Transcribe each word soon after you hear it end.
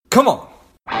Come on.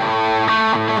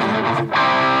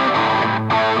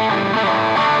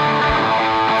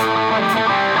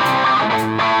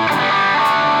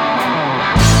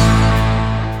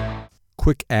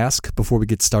 Quick ask before we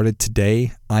get started.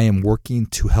 Today, I am working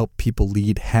to help people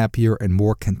lead happier and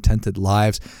more contented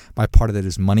lives. My part of that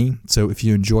is money. So if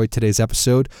you enjoyed today's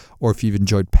episode or if you've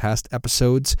enjoyed past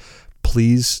episodes,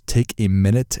 please take a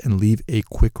minute and leave a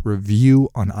quick review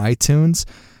on iTunes.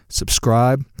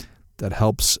 Subscribe. That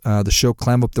helps the show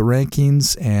climb up the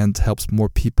rankings and helps more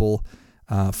people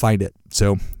find it.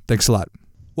 So thanks a lot.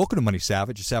 Welcome to Money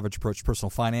Savage, a savage approach to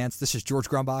personal finance. This is George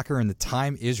Grumbacher, and the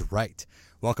time is right.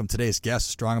 Welcome today's guest,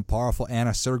 strong and powerful Anna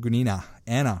Sergunina.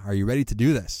 Anna, are you ready to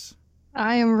do this?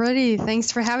 I am ready.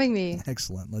 Thanks for having me.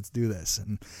 Excellent. Let's do this.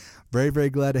 And very,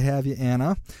 very glad to have you,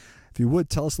 Anna. If you would,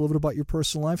 tell us a little bit about your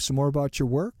personal life, some more about your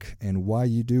work, and why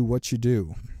you do what you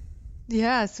do.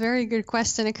 Yes, very good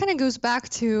question. It kind of goes back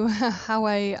to how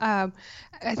I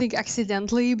think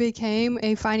accidentally became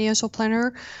a financial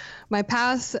planner. My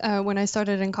path when I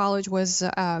started in college was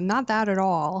not that at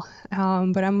all,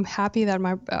 but I'm happy that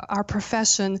our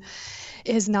profession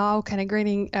is now kind of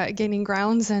gaining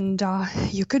grounds, and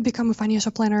you could become a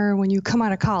financial planner when you come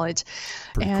out of college.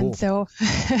 Pretty and cool. So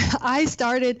I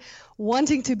started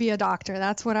wanting to be a doctor.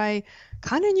 That's what I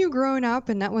kind of knew growing up,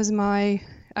 and that was my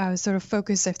sort of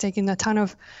focus. I've taken a ton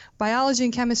of biology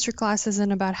and chemistry classes,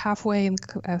 and about halfway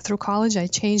through college, I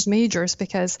changed majors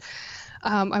because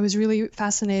I was really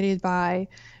fascinated by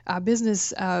a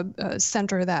business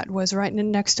center that was right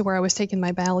next to where I was taking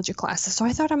my biology classes. So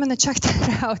I thought I'm going to check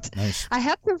that out. Nice. I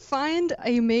had to find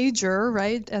a major,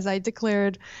 right, as I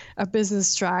declared a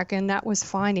business track, and that was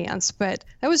finance. But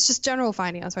that was just general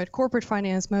finance, right, corporate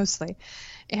finance mostly.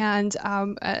 And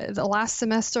the last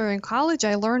semester in college,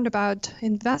 I learned about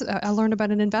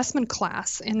an investment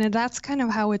class, and that's kind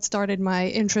of how it started my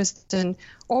interest in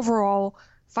overall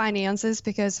finances,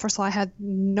 because first of all, I had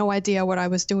no idea what I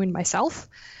was doing myself.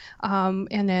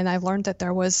 And then I learned that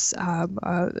there was,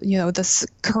 this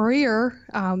career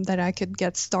that I could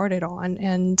get started on.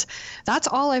 And that's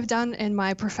all I've done in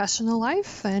my professional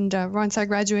life. And once I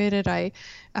graduated, I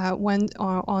went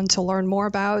on to learn more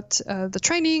about the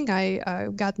training. I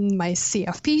gotten my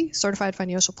CFP, Certified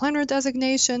Financial Planner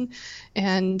designation.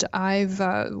 And I've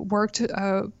worked,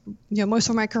 most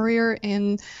of my career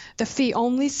in the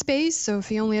fee-only space, so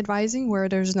fee-only advising, where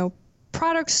there's no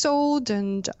product sold,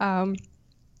 and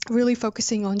really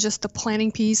focusing on just the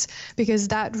planning piece, because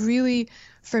that really,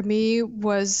 for me,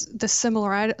 was the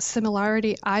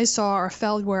similarity I saw or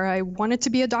felt where I wanted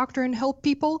to be a doctor and help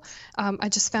people. I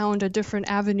just found a different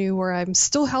avenue where I'm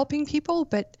still helping people,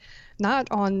 but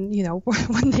not on,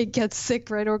 when they get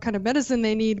sick, right, or what kind of medicine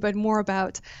they need, but more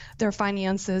about their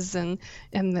finances and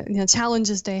the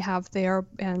challenges they have there.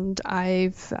 And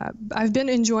I've been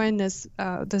enjoying this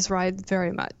ride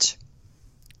very much.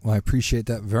 Well, I appreciate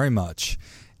that very much.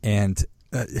 And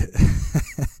when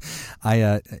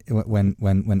Anna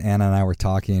and I were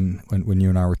talking, when you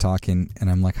and I were talking,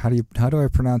 and I'm like, how do I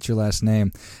pronounce your last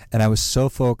name? And I was so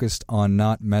focused on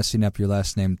not messing up your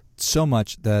last name so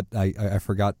much that I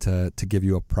forgot to give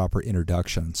you a proper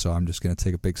introduction. So I'm just going to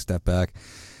take a big step back.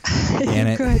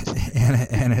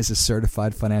 Anna is a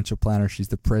certified financial planner. She's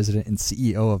the president and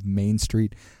CEO of Main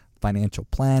Street Financial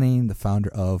Planning, the founder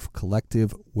of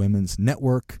Collective Women's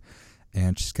Network.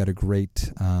 And she's got a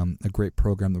great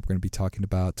program that we're going to be talking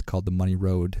about called the Money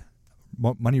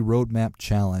Roadmap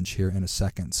Challenge here in a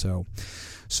second. So,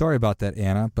 sorry about that,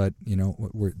 Anna, but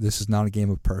this is not a game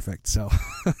of perfect. So,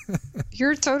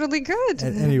 you're totally good.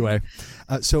 Anyway,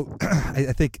 so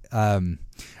I think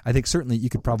certainly you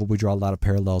could probably draw a lot of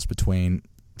parallels between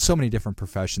so many different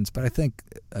professions, but I think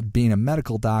being a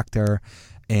medical doctor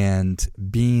and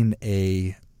being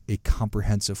a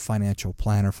comprehensive financial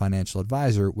planner, financial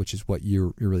advisor, which is what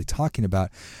you're really talking about,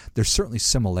 there's certainly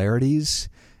similarities,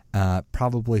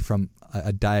 probably from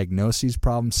a diagnosis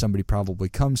problem. Somebody probably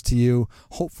comes to you,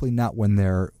 hopefully not when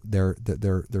they're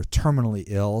terminally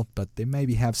ill, but they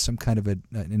maybe have some kind of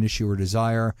an issue or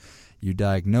desire. You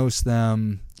diagnose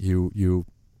them, you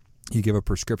give a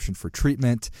prescription for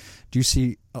treatment. Do you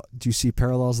see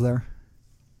parallels there?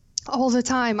 All the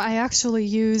time. I actually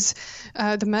use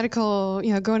the medical,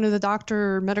 going to the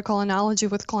doctor, medical analogy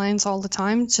with clients all the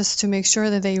time, just to make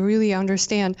sure that they really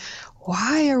understand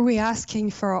why are we asking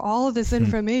for all of this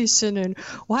information, and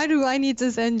why do I need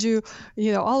to send you,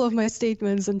 all of my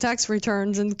statements and tax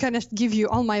returns and kind of give you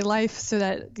all my life so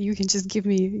that you can just give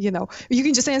me, you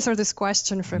can just answer this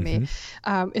question for me.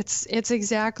 It's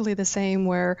exactly the same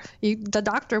where the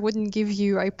doctor wouldn't give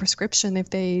you a prescription if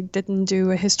they didn't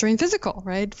do a history and physical,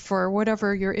 right? For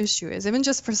whatever your issue is, even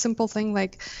just for a simple thing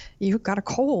like you've got a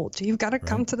cold, you've got to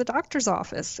come to the doctor's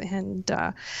office, and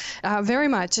very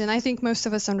much. And I think most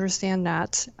of us understand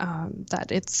that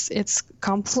it's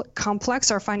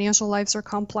complex. Our financial lives are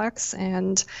complex,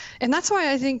 and that's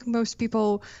why I think most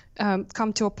people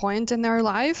come to a point in their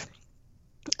life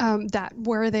that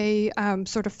where they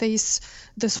sort of face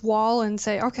this wall and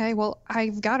say, okay, well,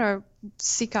 I've got to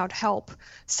seek out help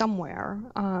somewhere.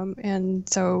 And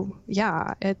so,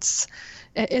 yeah, it's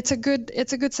a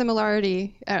good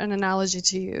similarity, an analogy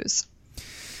to use.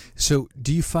 So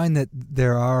do you find that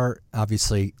there are,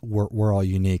 obviously, we're all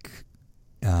unique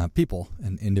people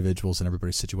and individuals, and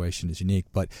everybody's situation is unique,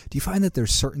 but do you find that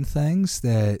there's certain things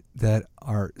that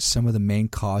are some of the main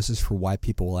causes for why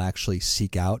people will actually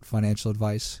seek out financial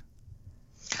advice?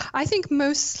 I think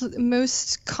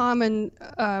most common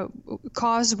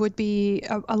cause would be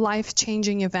a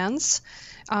life-changing events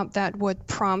that would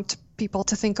prompt people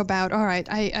to think about, all right,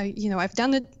 I've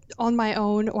done it on my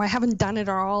own, or I haven't done it at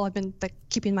all. I've been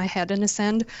keeping my head in the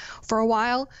sand for a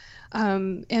while.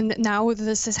 And now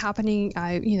this is happening.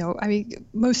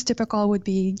 Most typical would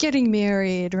be getting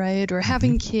married, right, or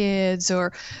having kids,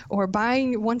 or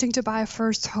wanting to buy a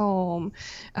first home,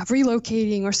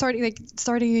 relocating, or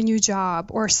starting a new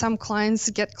job. Or some clients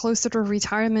get closer to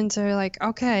retirement. They're like,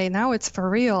 okay, now it's for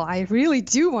real. I really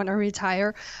do want to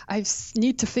retire. I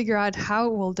need to figure out how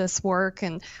will this work,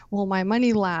 and will my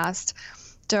money last?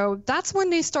 So that's when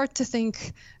they start to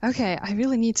think, okay, I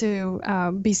really need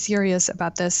to be serious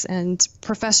about this, and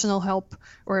professional help,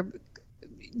 or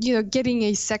getting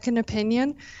a second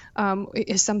opinion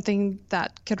is something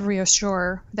that could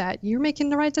reassure that you're making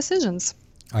the right decisions.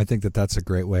 I think that's a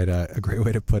great way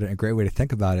to put it, a great way to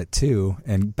think about it too.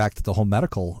 And back to the whole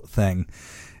medical thing.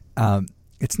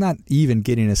 It's not even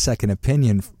getting a second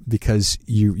opinion because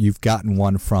you've gotten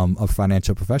one from a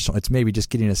financial professional. It's maybe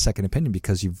just getting a second opinion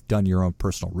because you've done your own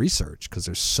personal research, because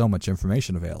there's so much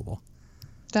information available.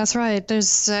 That's right.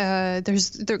 There's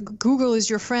Google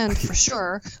is your friend for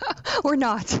sure, or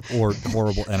not. Or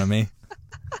horrible enemy.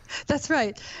 That's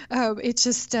right. It's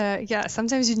just,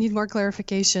 sometimes you need more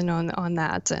clarification on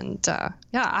that. And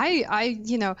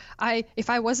if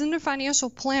I wasn't a financial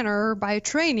planner by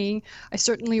training, I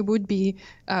certainly would be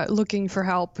looking for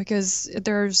help, because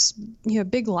there's,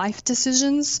 big life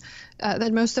decisions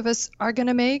that most of us are going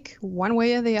to make one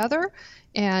way or the other.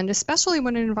 And especially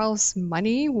when it involves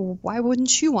money, why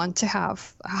wouldn't you want to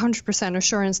have 100%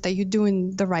 assurance that you're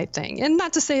doing the right thing? And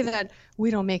not to say that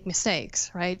we don't make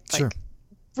mistakes, right? Sure.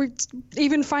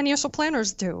 Even financial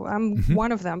planners do. I'm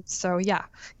one of them. So yeah,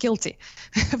 guilty.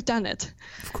 I've done it.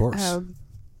 Of course.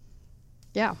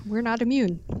 We're not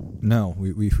immune. No,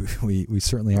 we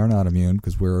certainly are not immune,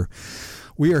 because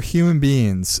we are human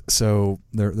beings. So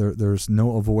there's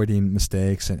no avoiding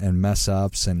mistakes and mess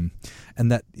ups, and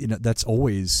that that's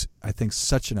always, I think,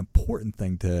 such an important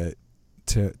thing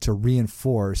to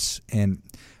reinforce, and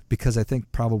because I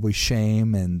think probably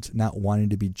shame and not wanting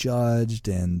to be judged,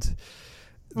 and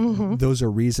those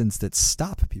are reasons that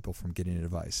stop people from getting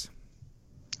advice.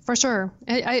 For sure.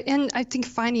 I think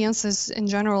finances in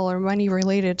general, or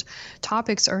money-related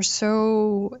topics, are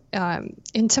so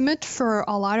intimate for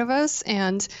a lot of us,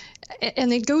 and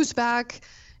it goes back.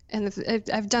 And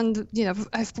I've done,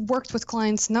 I've worked with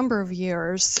clients a number of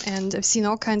years, and I've seen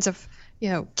all kinds of,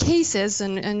 cases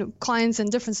and clients in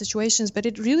different situations, but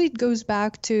it really goes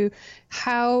back to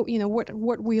how,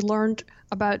 what we learned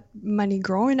about money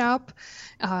growing up,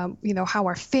 how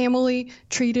our family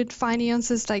treated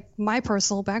finances. Like my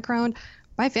personal background,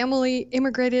 my family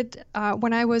immigrated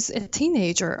when I was a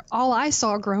teenager. All I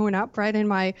saw growing up, right, in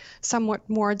my somewhat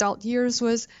more adult years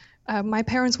was my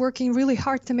parents working really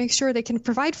hard to make sure they can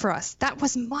provide for us. That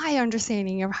was my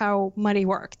understanding of how money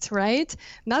worked, right?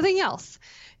 Nothing else.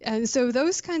 And so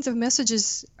those kinds of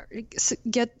messages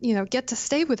get to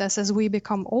stay with us as we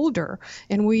become older,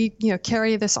 and we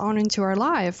carry this on into our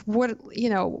life.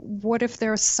 What if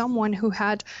there's someone who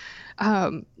had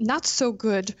not so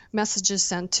good messages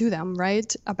sent to them,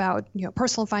 right, about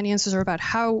personal finances, or about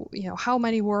how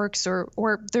money works, or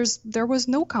there was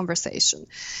no conversation.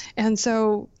 And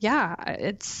so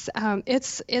it's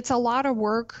a lot of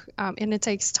work, and it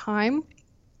takes time.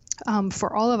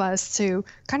 for all of us to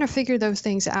kind of figure those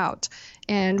things out.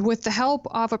 And with the help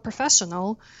of a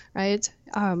professional, right,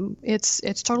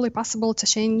 it's totally possible to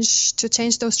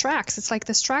change those tracks. It's like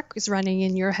this track is running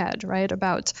in your head, right,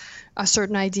 about a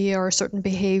certain idea or a certain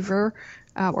behavior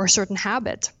or a certain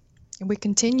habit. And we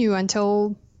continue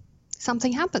until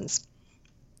something happens.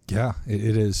 Yeah,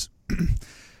 it is.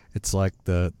 It's like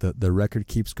the record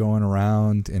keeps going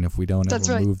around, and if we don't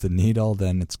ever move the needle,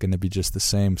 then it's going to be just the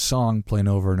same song playing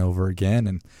over and over again.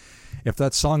 And if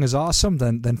that song is awesome,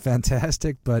 then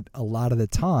fantastic. But a lot of the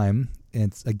time,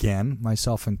 it's, again,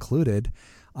 myself included,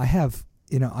 I have,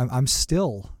 I'm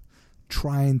still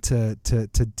trying to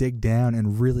dig down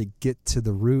and really get to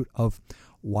the root of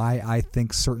why I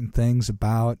think certain things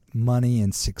about money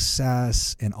and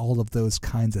success and all of those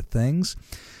kinds of things.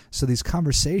 So these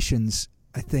conversations,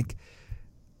 I think,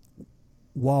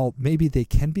 while maybe they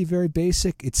can be very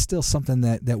basic, it's still something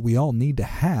that we all need to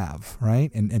have,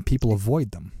 right? And people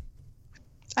avoid them.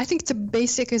 I think the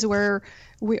basic is where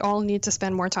we all need to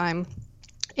spend more time.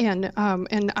 And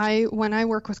when I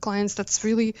work with clients, that's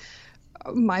really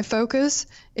my focus,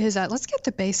 is that let's get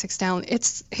the basics down.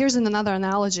 Here's another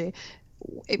analogy.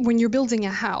 When you're building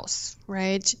a house,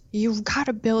 right, you've got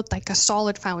to build like a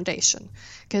solid foundation,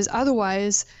 because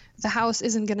otherwise the house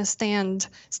isn't going to stand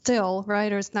still,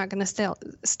 right, or it's not going to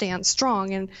stand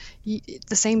strong. And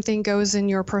the same thing goes in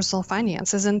your personal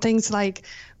finances and things like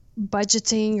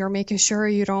budgeting or making sure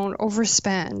you don't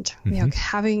overspend,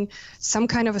 having some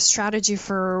kind of a strategy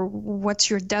for what's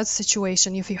your debt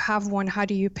situation. If you have one, how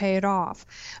do you pay it off?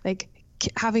 Like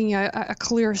having a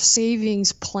clear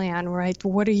savings plan, right?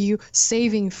 What are you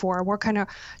saving for? What kind of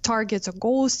targets or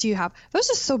goals do you have?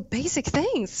 Those are so basic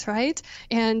things, right?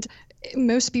 And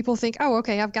most people think, oh,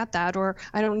 okay, I've got that, or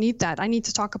I don't need that. I need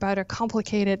to talk about a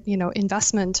complicated,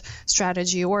 investment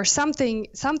strategy or something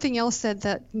else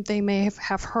that they may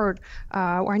have heard,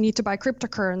 or I need to buy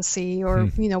cryptocurrency or,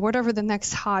 whatever the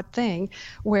next hot thing,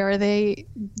 where they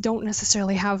don't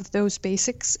necessarily have those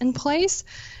basics in place.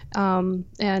 And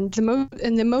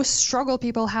the most struggle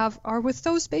people have are with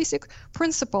those basic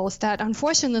principles that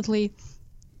unfortunately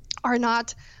are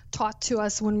not taught to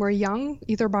us when we're young,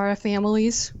 either by our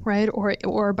families, right,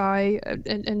 or by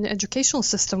an educational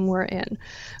system we're in.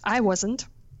 I wasn't,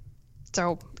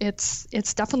 so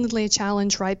it's definitely a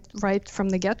challenge right from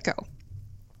the get-go.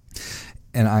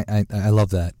 And I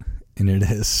love that, and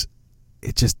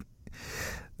it just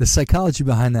the psychology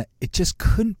behind that. It just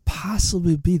couldn't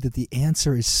possibly be that the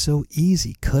answer is so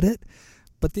easy, could it?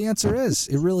 But the answer is.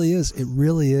 It really is. It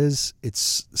really is.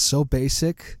 It's so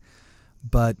basic,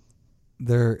 but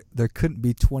there couldn't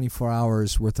be 24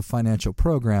 hours worth of financial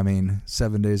programming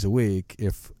 7 days a week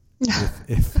if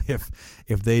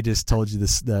they just told you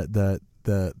the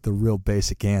real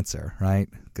basic answer, right?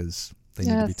 Because they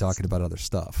need to be talking about other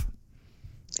stuff.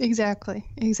 Exactly.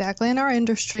 In our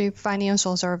industry,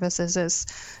 financial services is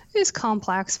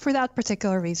complex for that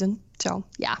particular reason. So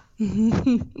yeah.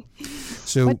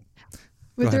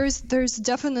 But there's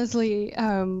definitely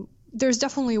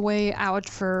a way out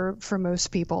for most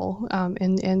people,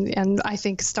 and I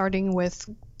think starting with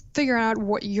figuring out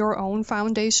what your own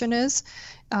foundation is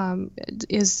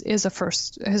a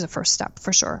first step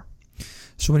for sure.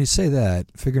 So when you say that,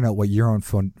 figuring out what your own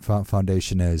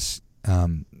foundation is,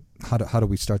 how do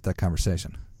we start that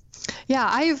conversation? Yeah,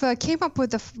 I've came up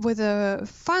with a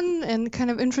fun and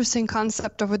kind of interesting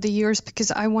concept over the years,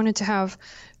 because I wanted to have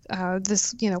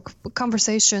this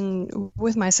conversation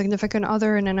with my significant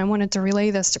other, and then I wanted to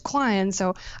relay this to clients.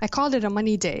 So I called it a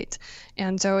money date.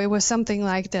 And so it was something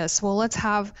like this. Well,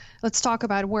 let's talk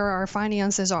about where our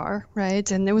finances are, right?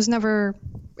 And it was never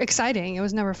exciting. It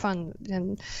was never fun.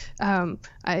 And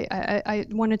I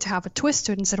wanted to have a twist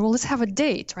to it and said, well, let's have a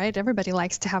date, right? Everybody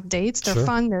likes to have dates. They're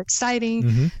fun. They're exciting.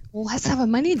 Mm-hmm. Well, let's have a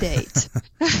money date.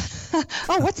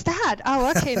 Oh, what's that?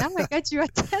 Oh, okay. Now I got your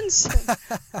attention.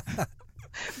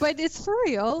 But it's for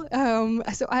real. So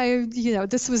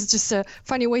this was just a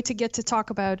funny way to get to talk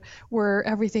about where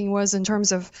everything was in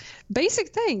terms of basic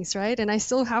things, right? And I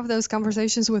still have those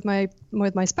conversations with my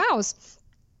spouse.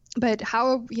 But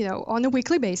how, on a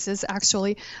weekly basis,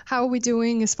 actually, how are we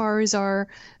doing as far as our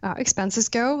expenses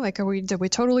go? Like, did we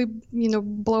totally,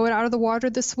 blow it out of the water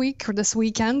this week or this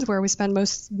weekend where we spend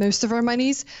most of our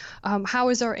monies? How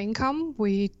is our income?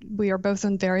 We are both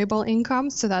on variable income,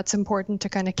 so that's important to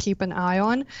kind of keep an eye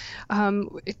on.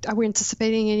 Are we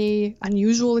anticipating any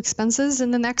unusual expenses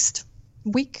in the next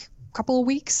week, couple of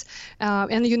weeks.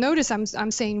 And you notice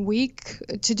I'm saying week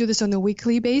to do this on a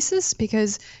weekly basis,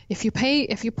 because if you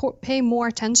pay more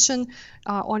attention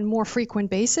on more frequent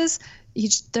basis,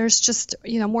 there's just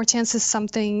more chances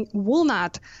something will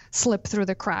not slip through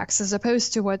the cracks, as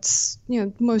opposed to what's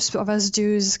most of us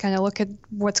do is kind of look at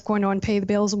what's going on, pay the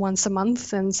bills once a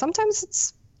month, and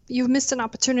sometimes you've missed an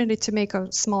opportunity to make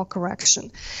a small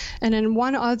correction. And then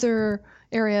one other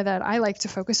area that I like to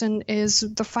focus on is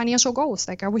the financial goals.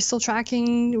 Like, are we still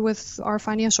tracking with our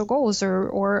financial goals,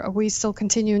 or are we still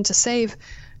continuing to save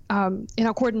in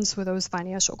accordance with those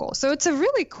financial goals? So it's a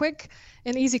really quick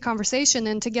and easy conversation.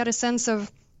 And to get a sense of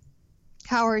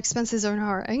how our expenses and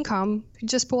our income, you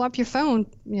just pull up your phone,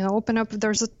 open up,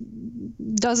 there's a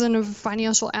dozen of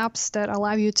financial apps that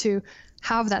allow you to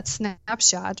have that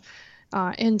snapshot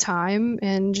in time.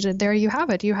 And there you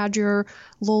have it. You had your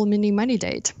little mini money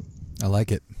date. I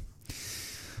like it.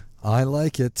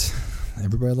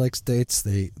 Everybody likes dates.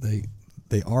 They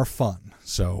are fun.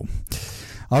 So,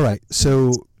 all right.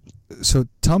 So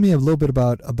tell me a little bit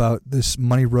about this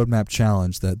Money Roadmap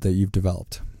Challenge that you've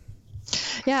developed.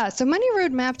 Yeah. So Money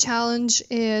Roadmap Challenge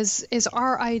is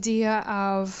our idea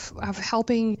of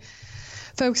helping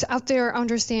folks out there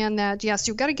understand that, yes,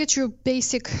 you've got to get your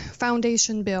basic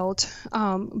foundation built,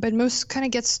 but most kind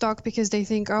of get stuck because they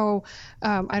think,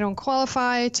 I don't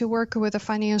qualify to work with a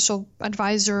financial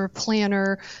advisor or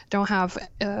planner, don't have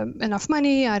enough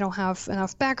money, I don't have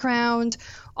enough background,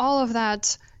 all of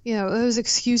that, those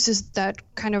excuses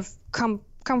that kind of come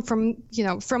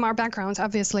from our backgrounds,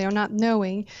 obviously, or not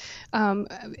knowing.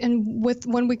 And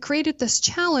when we created this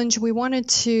challenge, we wanted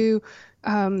to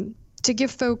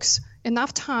give folks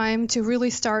enough time to really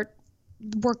start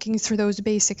working through those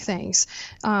basic things.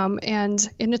 And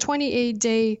in a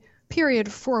 28-day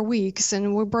period, 4 weeks,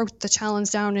 and we broke the challenge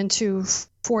down into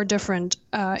 4 different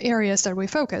areas that we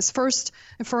focus. First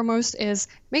and foremost is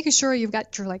making sure you've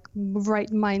got your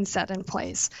right mindset in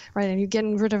place, right? And you're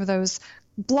getting rid of those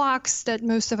blocks that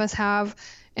most of us have,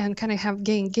 and kind of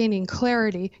gaining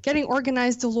clarity, getting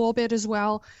organized a little bit as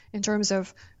well in terms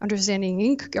of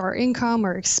understanding our income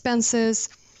or expenses,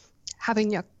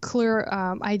 having a clear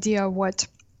idea of what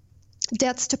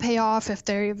debts to pay off if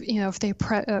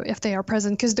they are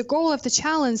present. Because the goal of the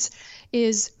challenge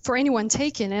is, for anyone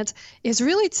taking it, is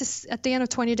really to, at the end of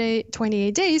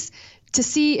 28 days, to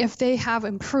see if they have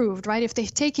improved, right? If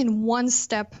they've taken one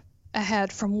step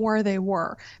ahead from where they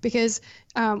were. Because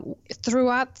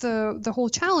throughout the whole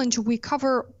challenge, we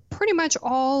cover pretty much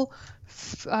all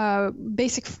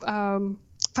basic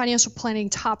financial planning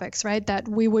topics, right, that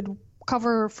we would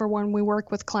cover for when we work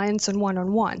with clients and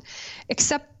one-on-one,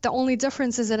 except the only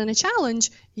difference is that in a challenge,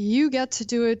 you get to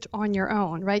do it on your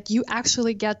own, right? You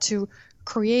actually get to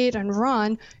create and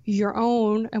run your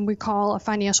own, and we call a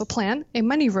financial plan, a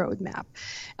money roadmap.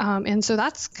 And so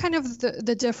that's kind of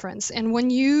the difference. And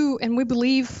we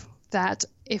believe that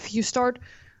if you start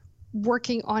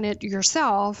working on it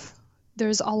yourself,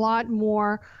 there's a lot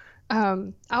more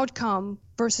outcome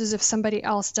versus if somebody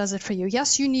else does it for you.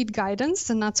 Yes, you need guidance,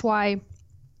 and that's why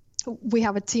we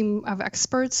have a team of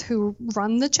experts who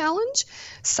run the challenge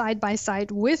side by side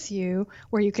with you,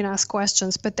 where you can ask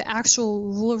questions. But the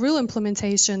actual real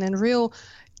implementation and real,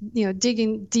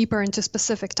 digging deeper into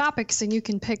specific topics, and you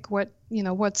can pick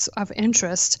what's of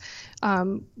interest,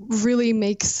 really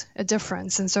makes a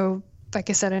difference. And so, like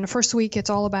I said, in the first week, it's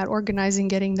all about organizing,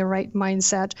 getting the right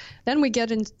mindset. Then we get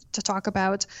into talk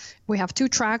about, we have 2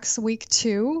 tracks. Week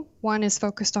 2, one is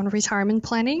focused on retirement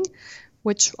planning,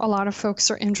 which a lot of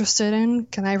folks are interested in.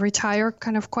 Can I retire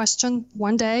kind of question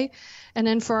one day. And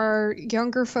then for our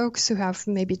younger folks who have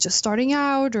maybe just starting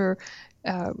out or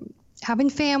having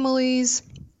families,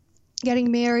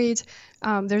 getting married,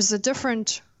 there's a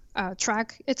different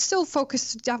track. It's still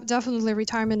focused, definitely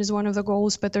retirement is one of the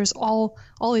goals, but there's all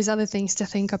these other things to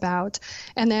think about.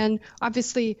 And then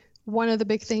obviously one of the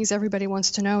big things everybody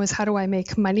wants to know is, how do I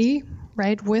make money,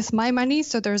 right, with my money?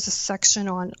 So there's a section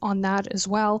on that as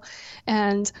well.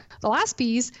 And the last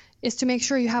piece is to make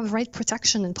sure you have the right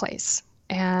protection in place.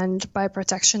 And by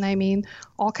protection, I mean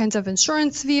all kinds of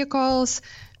insurance vehicles,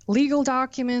 legal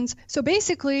documents. So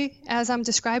basically, as I'm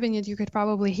describing it, you could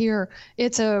probably hear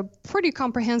it's a pretty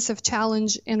comprehensive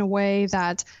challenge in a way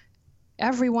that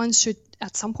everyone should,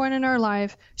 at some point in our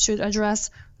life, should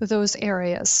address those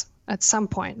areas at some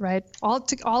point, right? All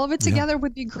of it together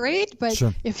would be great, but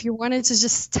sure, if you wanted to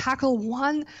just tackle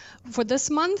one for this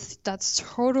month, that's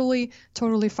totally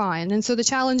fine. And so the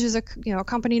challenge is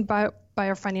accompanied by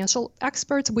our financial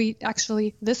experts. We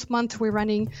actually, this month, we're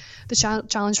running the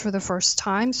challenge for the first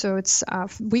time. So it's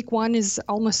week 1 is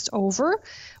almost over.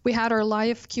 We had our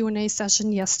live Q&A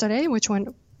session yesterday, which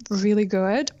went really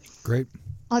good. Great.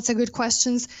 Lots of good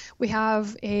questions. We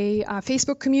have a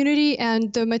Facebook community,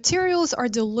 and the materials are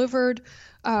delivered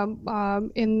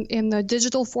in the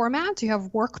digital format. You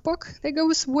have workbook that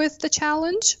goes with the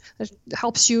challenge that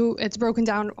helps you. It's broken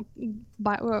down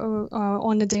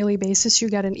on a daily basis. You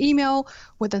get an email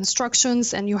with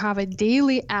instructions, and you have a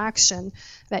daily action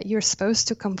that you're supposed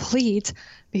to complete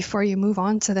before you move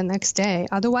on to the next day.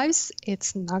 Otherwise,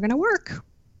 it's not going to work.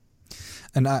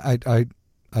 And I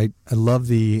love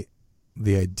the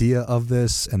idea of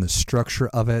this and the structure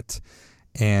of it,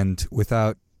 and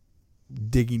without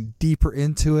digging deeper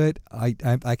into it, I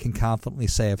can confidently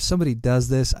say if somebody does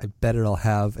this, I bet it'll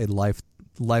have a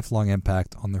lifelong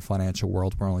impact on their financial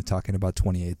world. We're only talking about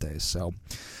 28 days. So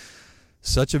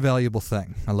such a valuable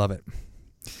thing. I love it.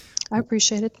 I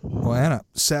appreciate it. Well, Anna,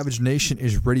 Savage Nation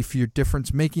is ready for your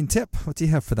difference-making tip. What do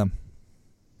you have for them?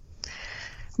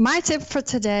 My tip for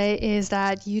today is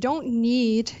that you don't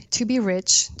need to be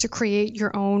rich to create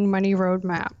your own money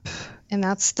roadmap. And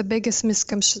that's the biggest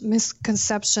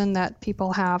misconception that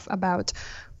people have about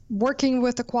working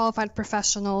with a qualified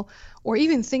professional, or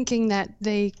even thinking that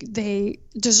they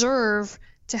deserve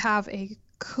to have a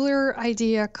clear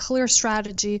idea, clear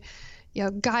strategy,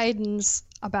 guidance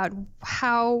about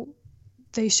how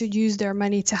they should use their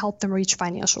money to help them reach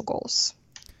financial goals.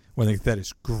 Well, I think that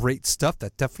is great stuff.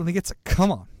 That definitely gets a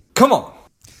come on. Come on.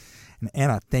 And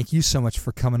Anna, thank you so much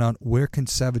for coming on. Where can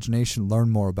Savage Nation learn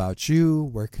more about you?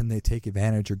 Where can they take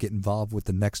advantage or get involved with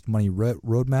the next money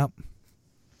roadmap?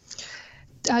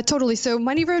 Totally. So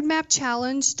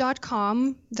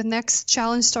moneyroadmapchallenge.com. The next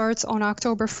challenge starts on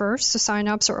October 1st. So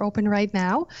signups are open right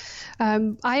now.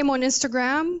 I am on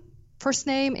Instagram. First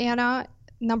name, Anna,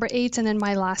 number 8, and then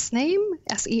my last name,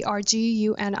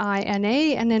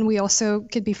 SERGUNINA. And then we also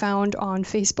could be found on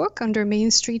Facebook under Main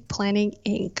Street Planning,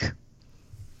 Inc.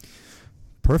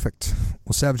 Perfect.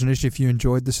 Well, Savage Nation, if you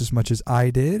enjoyed this as much as I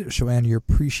did, show Anna your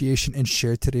appreciation and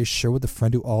share today's show with a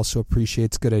friend who also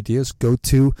appreciates good ideas. Go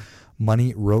to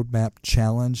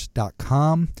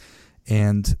moneyroadmapchallenge.com.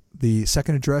 And the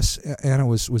second address, Anna,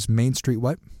 was Main Street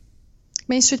what?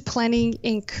 Main Street Planning,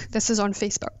 Inc. This is on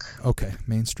Facebook. Okay,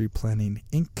 Main Street Planning,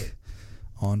 Inc.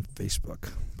 on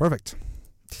Facebook. Perfect.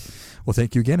 Well,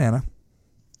 thank you again, Anna.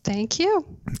 Thank you.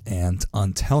 And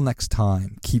until next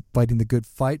time, keep fighting the good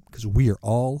fight, because we are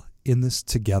all in this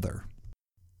together.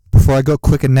 Before I go,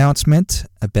 quick announcement.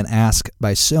 I've been asked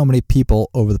by so many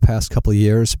people over the past couple of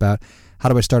years about how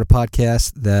do I start a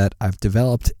podcast, that I've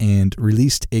developed and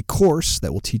released a course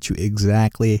that will teach you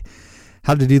exactly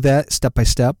how to do that step by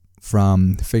step,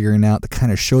 from figuring out the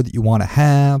kind of show that you want to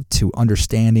have to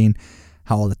understanding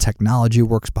how all the technology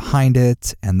works behind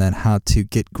it, and then how to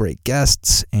get great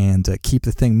guests and keep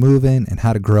the thing moving and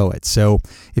how to grow it. So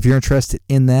if you're interested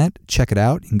in that, check it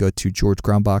out. You can go to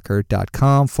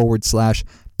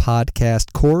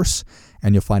georgegrombacher.com/podcast course,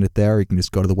 and you'll find it there. You can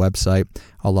just go to the website.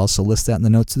 I'll also list that in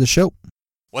the notes of the show.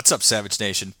 What's up, Savage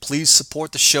Nation? Please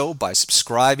support the show by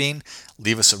subscribing,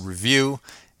 leave us a review,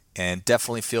 and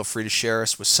definitely feel free to share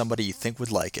us with somebody you think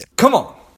would like it. Come on!